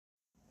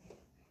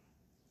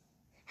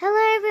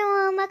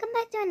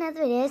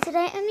another video.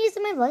 Today I'm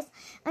using my voice,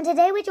 and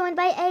today we're joined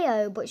by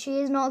AO, but she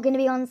is not going to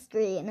be on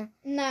screen.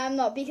 No, I'm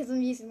not, because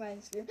I'm using my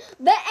own screen.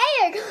 But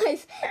AO,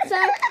 guys! So,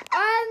 I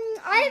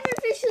haven't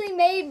officially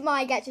made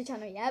my Gacha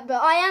channel yet, but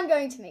I am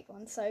going to make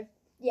one, so,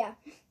 yeah.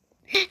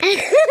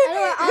 Anyway,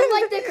 I'm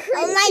like the cringy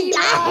Oh my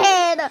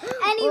god!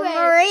 Anyway.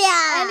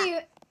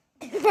 Maria!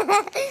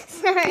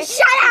 Sorry.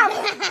 Shut up!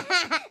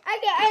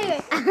 Okay, anyway.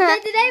 So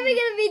today we're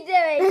going to be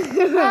doing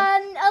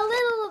a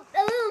little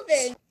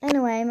thing.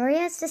 Anyway, Maria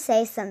has to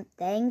say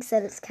something, so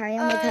let's carry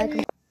on with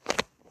her.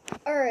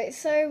 Alright,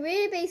 so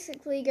we're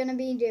basically going to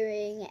be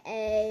doing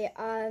a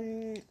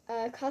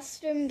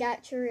custom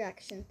gacha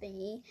reaction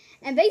thingy.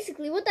 And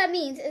basically what that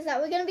means is that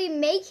we're going to be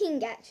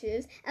making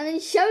gachas and then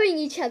showing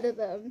each other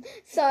them.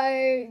 So,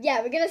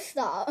 yeah, we're going to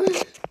start.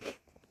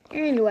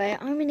 Anyway,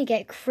 I'm going to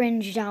get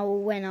cringed out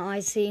when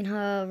I seen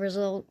her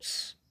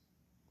results.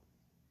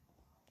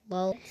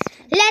 Well,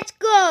 let's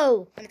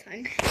go!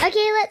 Okay,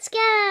 Okay, let's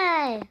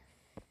go!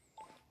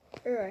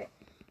 alright.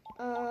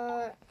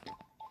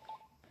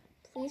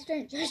 Please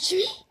don't judge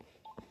me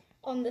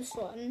on this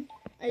one.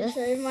 I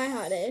tried my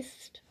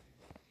hardest.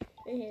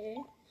 Okay.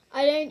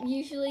 I don't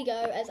usually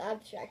go as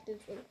abstract as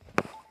this.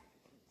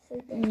 So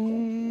don't judge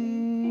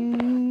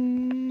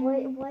me.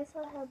 Why is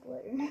her hair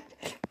blue?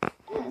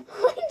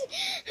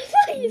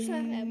 Why is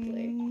her hair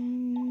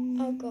blue?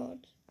 Oh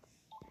god.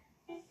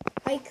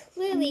 I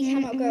clearly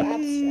cannot go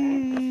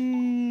abstract.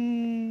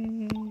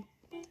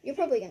 You're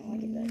probably gonna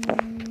like it though.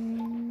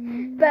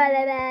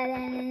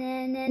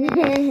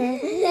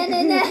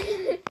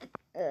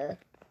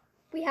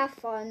 We have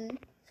fun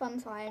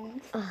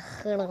times.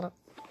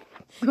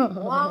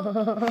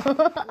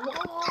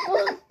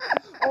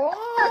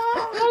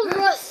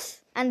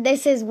 And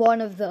this is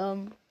one of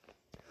them.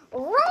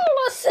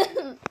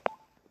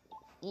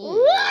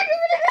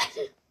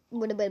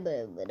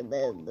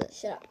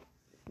 Shut up.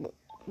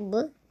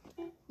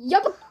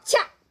 Yup.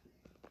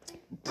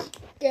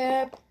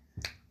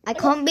 I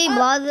can't be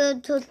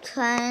bothered to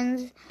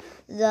change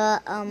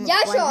the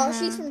Yeah, sure.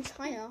 She's from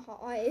China. Her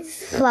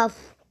eyes.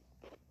 Fluff.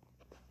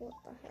 What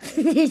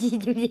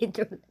the heck?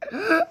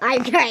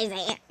 I'm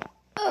crazy.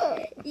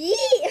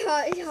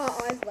 Her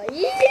eyes like.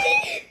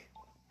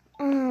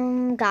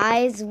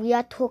 Guys, we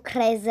are too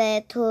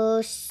crazy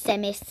to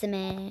semi.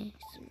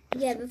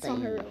 Yeah, that's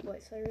not her real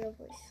voice. Her real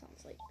voice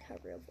sounds like her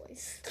real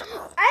voice.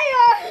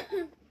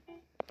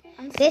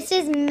 This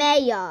is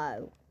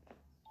Mayo.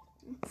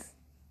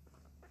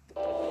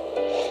 Are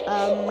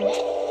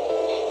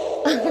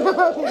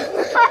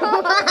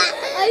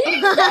you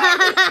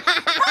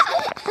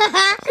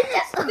She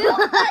just filmed my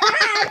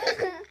ad.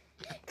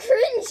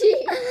 Cringy.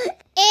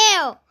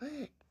 Ew.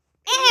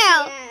 Ew.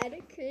 Ad.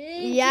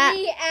 Cringy Yeah.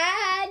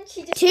 ad. She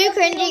just Too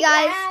filmed cringy, the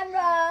guys.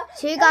 camera.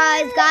 Too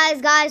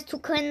guys, too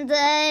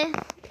cringy.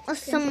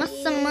 Awesome.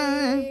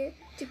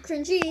 Too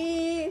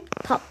cringy.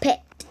 Pop it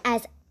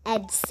as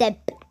Ed said.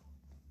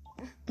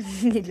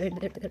 I'm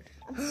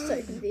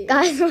so confused.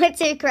 Guys, we're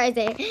too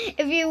crazy.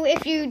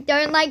 If you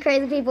don't like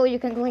crazy people, you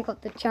can click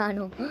off the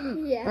channel.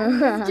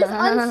 Yeah. Just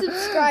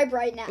unsubscribe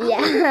right now.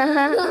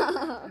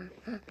 Yeah.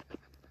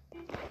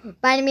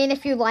 But I mean,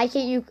 if you like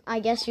it, I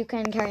guess you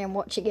can carry on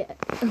watching it.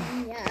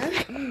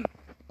 Yeah.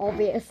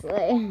 Obviously.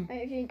 And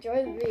if you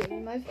enjoy the video,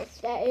 you might as well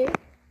stay.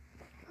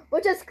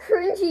 We're just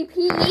cringy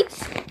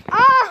peeps.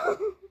 Oh!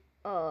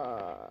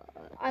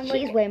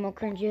 She's way more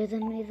cringier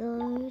than me,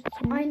 though.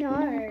 I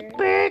know.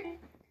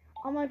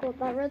 Oh my god,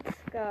 that red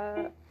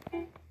skirt.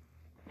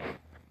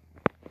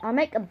 I'll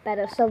make a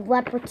better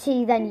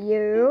celebrity than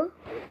you.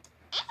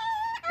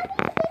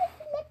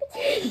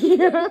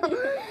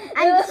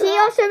 And she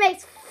also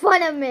makes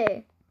fun of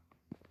me.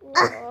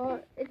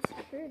 What? It's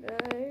true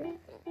though.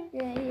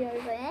 Yeah, he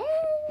was like,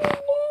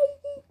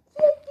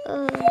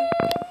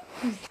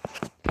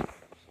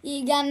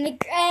 you got me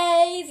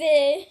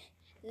crazy.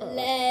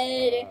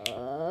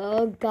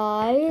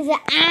 Guys,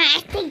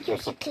 I think you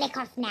should click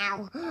off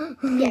now.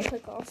 Yeah,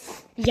 click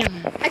off. Yeah.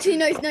 Actually,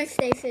 no,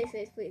 stay,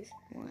 please.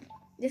 What?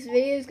 This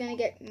video is gonna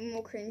get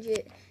more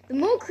cringy. The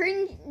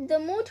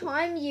more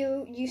time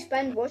you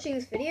spend watching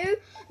this video,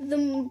 the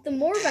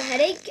more of a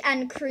headache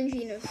and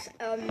cringiness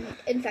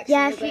infection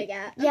you're gonna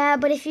get. Yeah,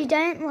 but if you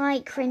don't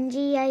like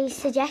cringy, I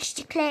suggest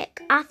you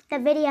click off the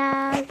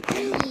video.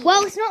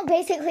 Well, it's not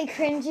basically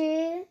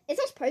cringy. It's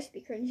not supposed to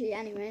be cringy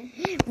anyway.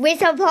 We're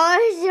supposed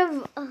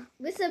to.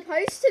 We're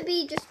supposed to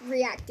be just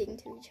reacting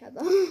to each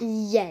other.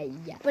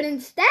 Yeah. But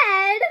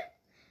instead,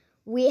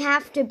 we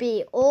have to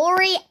be all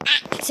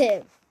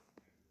reactive.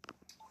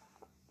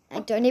 I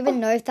don't even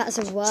know if that's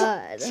a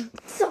word.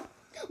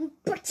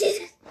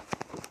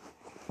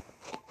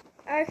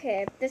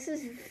 Okay, this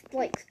is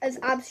like as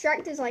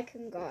abstract as I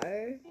can go.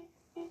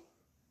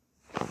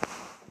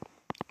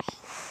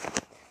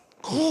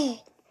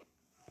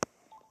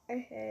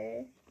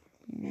 Okay.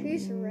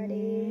 Who's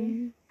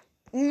ready?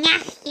 Me.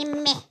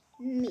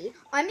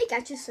 I make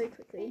gachas so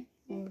quickly.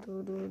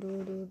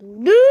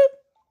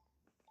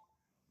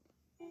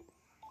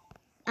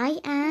 I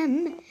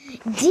am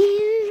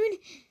Dune.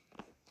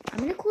 I'm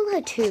gonna call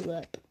her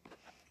Tulip.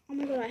 Oh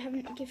my god, I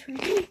haven't given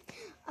her.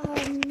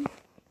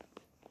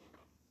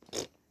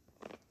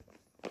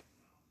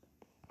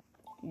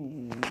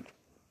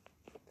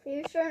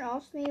 Please don't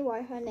ask me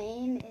why her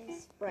name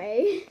is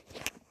Frey.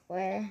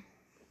 Where?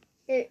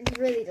 It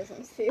really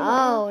doesn't suit her.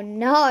 Oh,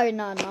 no.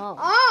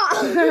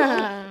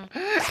 Oh!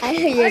 I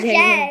know you're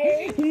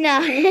Okay. No.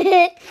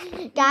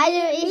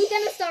 Guys, We're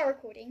gonna start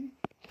recording.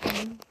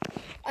 Okay.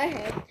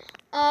 Okay.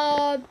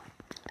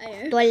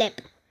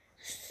 Toilet.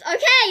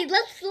 Okay,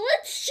 let's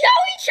show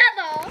each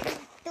other.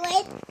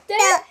 Toilet. 3,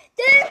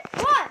 2,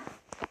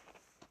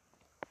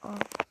 1.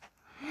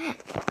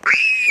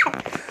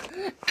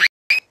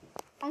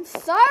 I'm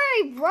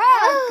sorry, bro.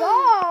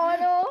 God.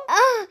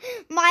 Oh,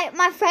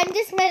 my friend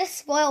just made a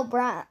spoiled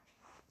brat.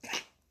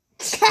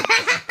 Isn't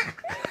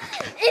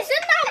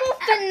that what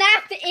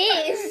FNAF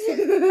is?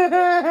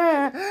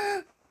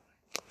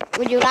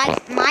 Would you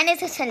like? Mine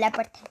is a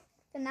celebrity.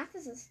 FNAF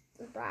is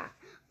a brat.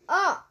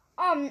 Oh,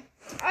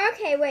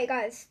 okay, wait,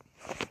 guys.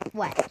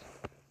 What?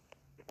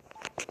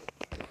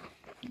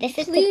 This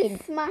is Please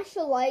smash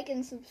a like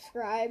and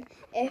subscribe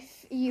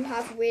if you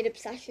have weird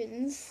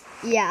obsessions.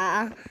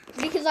 Yeah.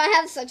 Because I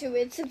have such a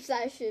weird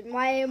obsession.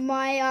 Yeah,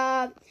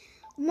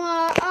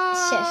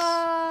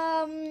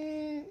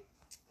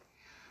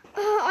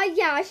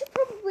 I should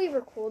probably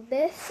record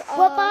this.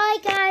 Well, bye,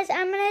 guys.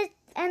 I'm gonna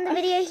end the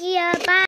video here. Bye.